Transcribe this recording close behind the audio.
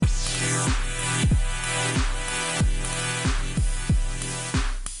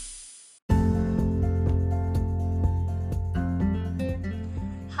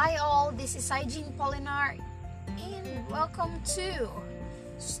Jean Polinar, and welcome to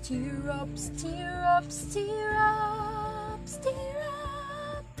Steer Up, Steer Up, Steer Up, Steer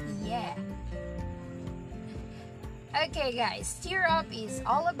Up. Yeah. Okay, guys, Steer Up is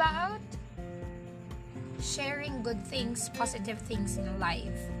all about sharing good things, positive things in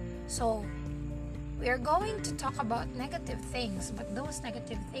life. So, we are going to talk about negative things, but those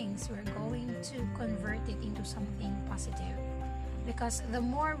negative things, we're going to convert it into something positive. Because the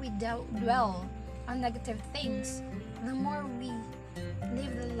more we dwell on negative things, the more we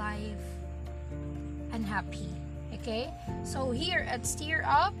live the life unhappy. Okay? So here at Steer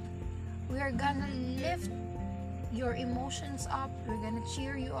Up, we are gonna lift your emotions up. We're gonna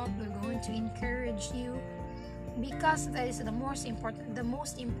cheer you up. We're going to encourage you, because that is the most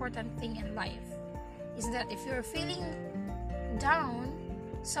important thing in life. Is that if you're feeling down,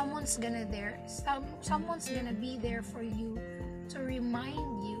 someone's gonna be there for you to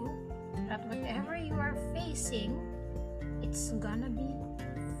remind you that whatever you are facing, it's gonna be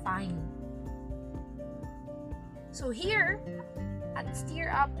fine. So here at Steer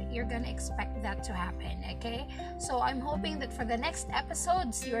Up, you're gonna expect that to happen, okay? So I'm hoping that for the next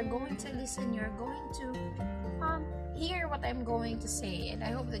episodes, you're going to listen, you're going to hear what I'm going to say, and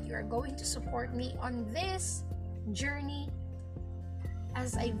I hope that you are going to support me on this journey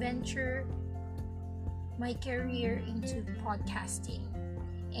as I venture my career into podcasting.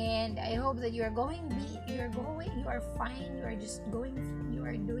 And I hope that you are fine, you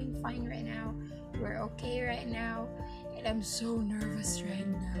are doing fine right now, you are okay right now. And I'm so nervous right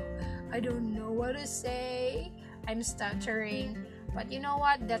now. I don't know what to say. I'm stuttering, but you know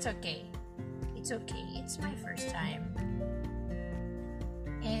what? That's okay. It's okay. It's my first time.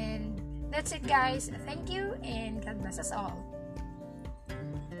 And that's it, guys. Thank you, and God bless us all.